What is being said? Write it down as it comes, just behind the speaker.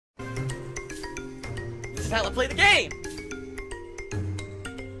is how I play the game!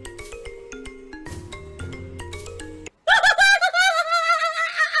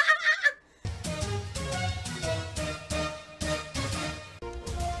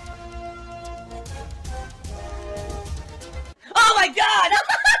 Oh my god!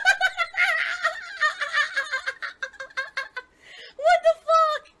 What the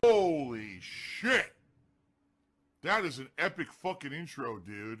fuck? Holy shit! That is an epic fucking intro,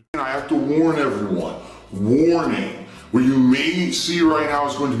 dude. I have to warn everyone. Warning. What you may see right now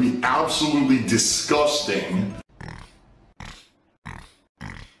is going to be absolutely disgusting.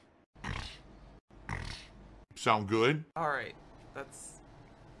 Sound good? Alright,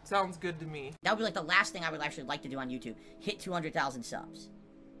 sounds good to me. That would be like the last thing I would actually like to do on YouTube. Hit 200,000 subs.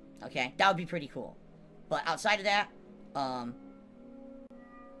 Okay? That would be pretty cool. But outside of that,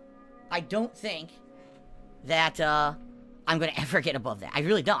 I don't think that, I'm gonna ever get above that. I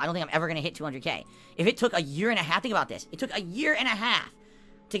really don't. I don't think I'm ever gonna hit 200K. If it took a year and a half, think about this. It took a year and a half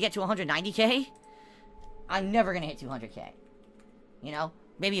to get to 190K. I'm never gonna hit 200K. You know?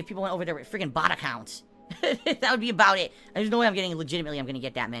 Maybe if people went over there with freaking bot accounts. That would be about it. There's no way I'm gonna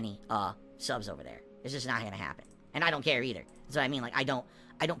get that many, subs over there. It's just not gonna happen. And I don't care either. That's what I mean. Like, I don't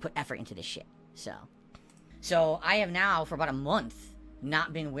put effort into this shit. So I have now, for about a month,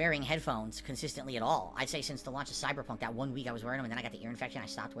 not been wearing headphones consistently at all. I'd say since the launch of Cyberpunk, that 1 week I was wearing them, and then I got the ear infection, I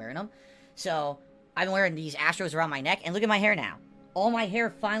stopped wearing them. So, I've been wearing these Astros around my neck, and look at my hair now. All my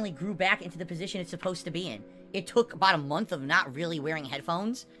hair finally grew back into the position it's supposed to be in. It took about a month of not really wearing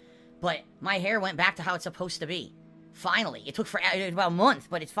headphones, but my hair went back to how it's supposed to be. Finally. It took about a month,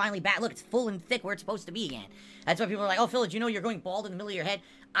 but it's finally back. Look, it's full and thick where it's supposed to be again. That's why people are like, oh, Phil, did you know you're going bald in the middle of your head?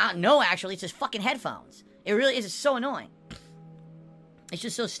 No, actually, it's just fucking headphones. It really is. It's so annoying. It's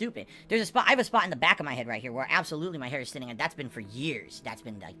just so stupid. There's a spot, I have a spot in the back of my head right here where absolutely my hair is thinning, and that's been for years. That's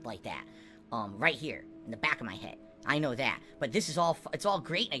been like that. Right here, in the back of my head. I know that. But this is it's all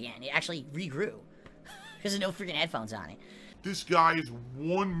great again. It actually regrew. There's no freaking headphones on it. This guy is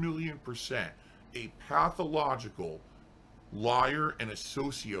 1,000,000% a pathological liar and a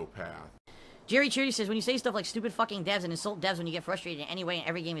sociopath. Jerry Charity says, when you say stuff like stupid fucking devs and insult devs when you get frustrated in any way in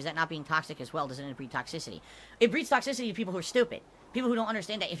every game, is that not being toxic as well? Doesn't it breed toxicity? It breeds toxicity to people who are stupid. People who don't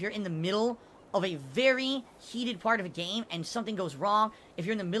understand that if you're in the middle of a very heated part of a game and something goes wrong, if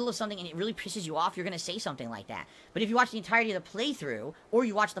you're in the middle of something and it really pisses you off, you're going to say something like that. But if you watch the entirety of the playthrough, or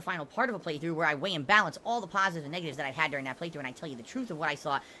you watch the final part of a playthrough where I weigh and balance all the positives and negatives that I've had during that playthrough and I tell you the truth of what I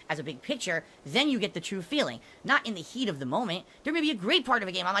saw as a big picture, then you get the true feeling. Not in the heat of the moment. There may be a great part of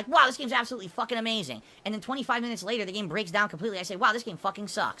a game. I'm like, wow, this game's absolutely fucking amazing. And then 25 minutes later, the game breaks down completely. I say, wow, this game fucking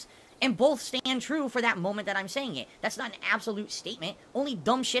sucks. And both stand true for that moment that I'm saying it. That's not an absolute statement. Only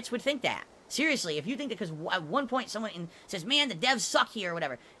dumb shits would think that. Seriously, if you think that because at one point someone says, man, the devs suck here or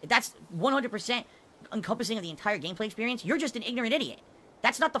whatever, if that's 100% encompassing of the entire gameplay experience, you're just an ignorant idiot.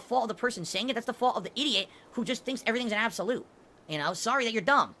 That's not the fault of the person saying it. That's the fault of the idiot who just thinks everything's an absolute. You know, sorry that you're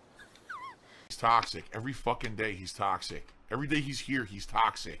dumb. He's toxic. Every fucking day he's toxic. Every day he's here, he's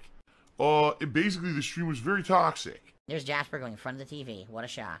toxic. Basically the stream was very toxic. There's Jasper going in front of the TV. What a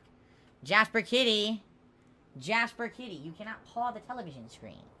shock. Jasper Kitty. Jasper Kitty, you cannot paw the television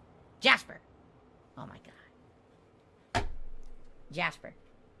screen. Jasper! Oh my god. Jasper,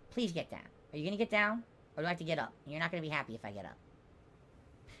 please get down. Are you gonna get down? Or do I have to get up? You're not gonna be happy if I get up.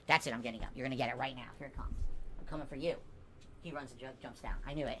 That's it, I'm getting up. You're gonna get it right now. Here it comes. I'm coming for you. He runs and jumps down.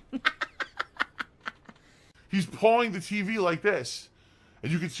 I knew it. He's pawing the TV like this.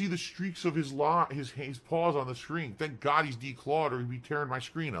 And you can see the streaks of his paws on the screen. Thank God he's declawed or he'd be tearing my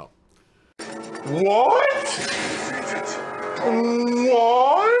screen up. What?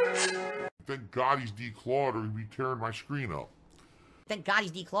 What? Thank God he's declawed or he'd be tearing my screen up. Thank God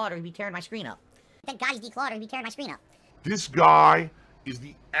he's declawed or he'd be tearing my screen up. Thank God he's declawed or he'd be tearing my screen up. This guy is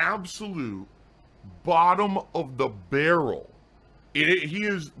the absolute bottom of the barrel. He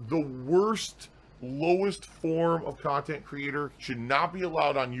is the worst, lowest form of content creator. Should not be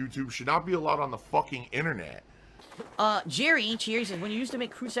allowed on YouTube. Should not be allowed on the fucking internet. Jerry says, when you used to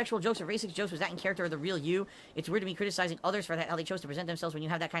make crude sexual jokes or racist jokes, was that in character or the real you? It's weird to be criticizing others for that, how they chose to present themselves when you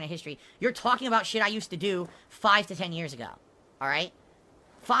have that kind of history. You're talking about shit I used to do 5 to 10 years ago. Alright?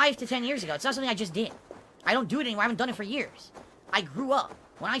 5 to 10 years ago. It's not something I just did. I don't do it anymore. I haven't done it for years. I grew up.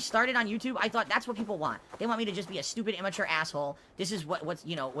 When I started on YouTube, I thought that's what people want. They want me to just be a stupid, immature asshole. This is what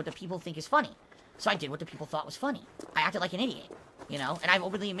the people think is funny. So I did what the people thought was funny. I acted like an idiot. You know, and I've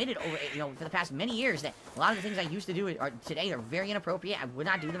openly admitted for the past many years that a lot of the things I used to do today are very inappropriate. I would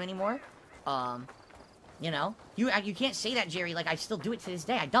not do them anymore. You know, you can't say that, Jerry, like I still do it to this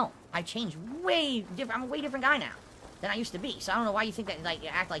day. I don't. I've changed way different. I'm a way different guy now than I used to be. So I don't know why you think that, like, you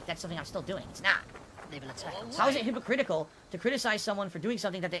act like that's something I'm still doing. It's not. They will attack us. How is it hypocritical to criticize someone for doing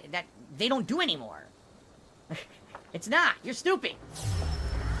something that they don't do anymore? It's not. You're stupid.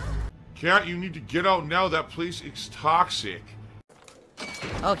 Cat, you need to get out now. That place is toxic.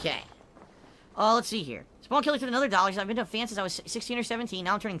 Okay. Let's see here. Spawn Killer took another $1. I've been a fan since I was 16 or 17.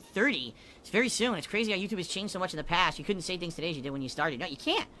 Now I'm turning 30. It's very soon. It's crazy how YouTube has changed so much in the past. You couldn't say things today as you did when you started. No, you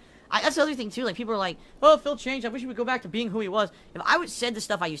can't. That's the other thing, too. Like, people are like, oh, Phil changed. I wish he would go back to being who he was. If I would said the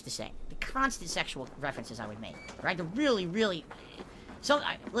stuff I used to say, the constant sexual references I would make, right? The really... So,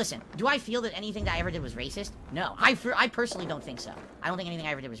 listen, do I feel that anything that I ever did was racist? No. I personally don't think so. I don't think anything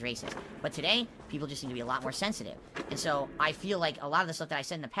I ever did was racist. But today, people just seem to be a lot more sensitive. And so, I feel like a lot of the stuff that I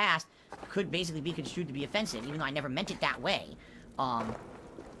said in the past could basically be construed to be offensive, even though I never meant it that way.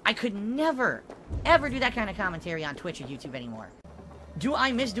 I could never, ever do that kind of commentary on Twitch or YouTube anymore. Do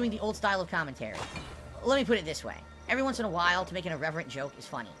I miss doing the old style of commentary? Let me put it this way. Every once in a while, to make an irreverent joke is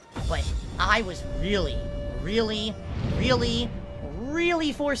funny. But I was really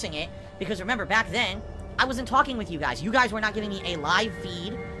forcing it, because remember, back then, I wasn't talking with you guys. You guys were not giving me a live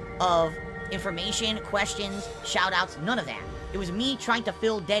feed of information, questions, shoutouts, none of that. It was me trying to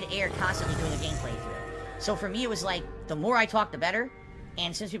fill dead air constantly doing a gameplay through. So for me, it was like, the more I talk, the better.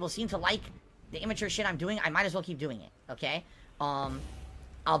 And since people seem to like the immature shit I'm doing, I might as well keep doing it, okay?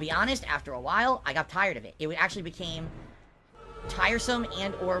 I'll be honest, after a while, I got tired of it. It actually became tiresome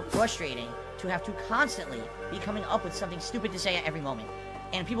and or frustrating to have to constantly be coming up with something stupid to say at every moment.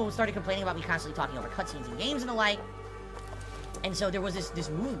 And people started complaining about me constantly talking over cutscenes and games and the like. And so there was this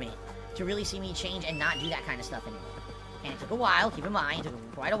movement to really see me change and not do that kind of stuff anymore. And it took a while, keep in mind, it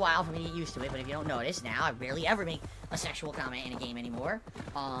took quite a while for me to get used to it, but if you don't notice, now I barely ever make a sexual comment in a game anymore.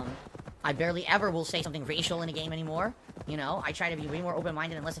 I barely ever will say something racial in a game anymore. You know, I try to be way more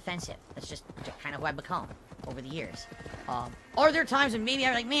open-minded and less offensive. That's just kind of who I've become over the years. Are there times when maybe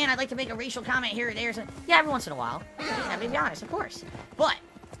I'm like, man, I'd like to make a racial comment here or there? So, yeah, every once in a while. Yeah, to be honest, of course. But,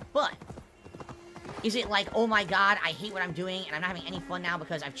 is it like, oh my god, I hate what I'm doing and I'm not having any fun now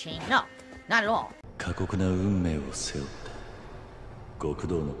because I've changed? No, not at all.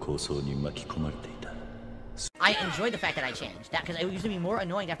 I enjoy the fact that I changed. That, because it used to be more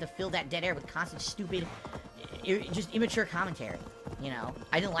annoying to have to fill that dead air with constant, stupid, just immature commentary. You know?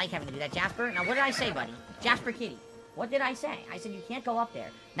 I didn't like having to do that. Jasper, now what did I say, buddy? Jasper Kitty. What did I say? I said you can't go up there.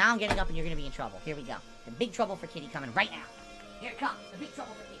 Now I'm getting up and you're going to be in trouble. Here we go. The big trouble for Kitty coming right now. Here it comes. The big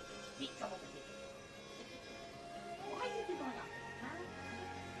trouble for Kitty. Big trouble for Kitty. Why do you keep going up there? Huh?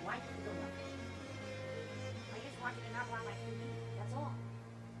 Why do you keep going up there? I just want you to not want my TV. That's all.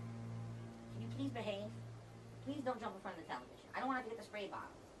 Can you please behave? Please don't jump in front of the television. I don't want to have to get the spray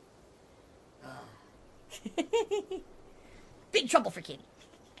bottle. Big trouble for Kitty.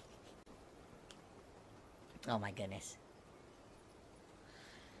 Oh my goodness.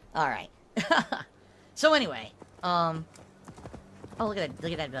 Alright. So anyway, oh, look at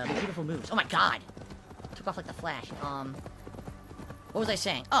that beautiful moves. Oh my god! Took off like the Flash. What was I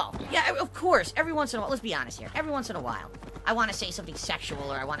saying? Oh, yeah, of course, every once in a while, let's be honest here, every once in a while, I want to say something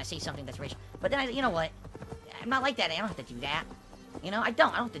sexual, or I want to say something that's racial, but then you know what? I'm not like that, I don't have to do that. You know, I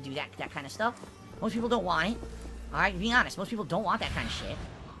don't have to do that kind of stuff. Most people don't want it. Alright, be honest, most people don't want that kind of shit.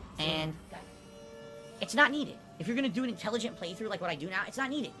 And it's not needed. If you're gonna do an intelligent playthrough like what I do now, it's not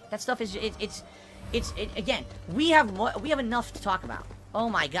needed. That stuff is, again, we have enough to talk about. Oh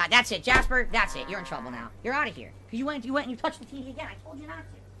my god, that's it, Jasper, that's it, you're in trouble now. You're out of here. Because you went and you touched the TV again, I told you not to.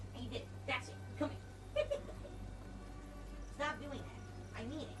 And you did, that's it, come here. Stop doing that, I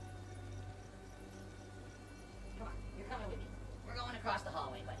mean it. Come on, you're coming with me. We're going across the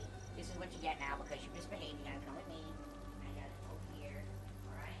hallway, buddy. This is what you get now because you misbehaved, you gotta come with me. I gotta go here,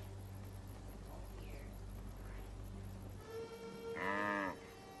 alright? Go here, alright?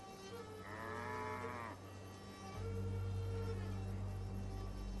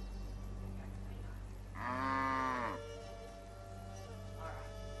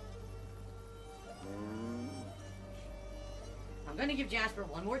 I'm gonna give Jasper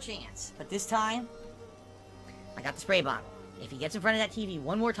one more chance, but this time, I got the spray bottle. If he gets in front of that TV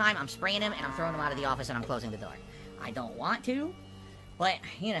one more time, I'm spraying him and I'm throwing him out of the office and I'm closing the door. I don't want to, but,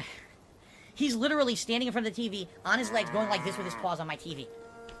 you know, he's literally standing in front of the TV on his legs going like this with his paws on my TV.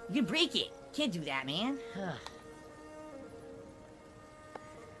 You can break it. Can't do that, man.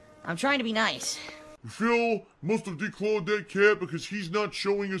 I'm trying to be nice. Phil must have declawed that cat because he's not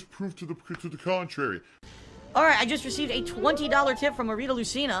showing us proof to the contrary. Alright, I just received a $20 tip from Marita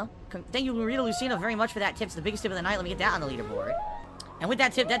Lucina. Thank you, Marita Lucina, very much for that tip. It's the biggest tip of the night. Let me get that on the leaderboard. And with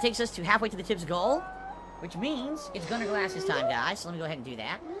that tip, that takes us to halfway to the tip's goal, which means it's gonna glass this time, guys. So let me go ahead and do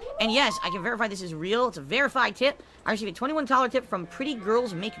that. And yes, I can verify this is real. It's a verified tip. I received a $21 tip from Pretty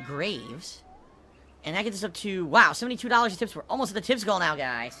Girls Make Graves. And that gets us up to, wow, $72 in tips. We're almost at the tips goal now,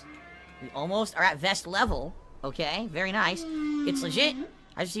 guys. We almost are at vest level. Okay, very nice. It's legit.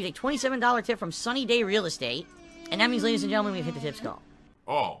 I received a $27 tip from Sunny Day Real Estate. And that means, ladies and gentlemen, we've hit the tips goal.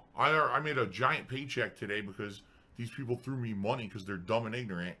 Oh, I made a giant paycheck today because these people threw me money because they're dumb and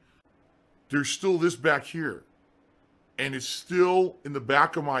ignorant. There's still this back here. And it's still in the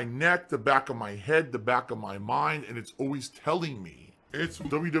back of my neck, the back of my head, the back of my mind, and it's always telling me. It's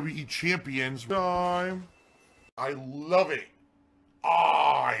WWE Champions time. I love it.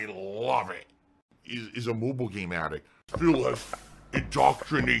 I love it. Is a mobile game addict. Phil has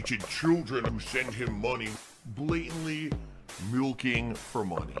indoctrinated children who send him money. Blatantly milking for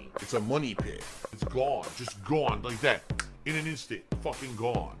money. It's a money pit. It's gone. Just gone like that. In an instant. Fucking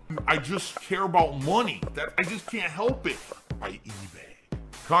gone. I just care about money. I just can't help it. By eBay.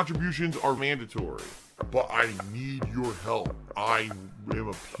 Contributions are mandatory. But I need your help. I am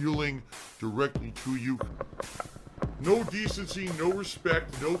appealing directly to you. No decency, no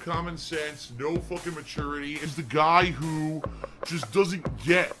respect, no common sense, no fucking maturity. Is the guy who just doesn't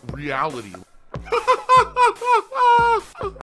get reality.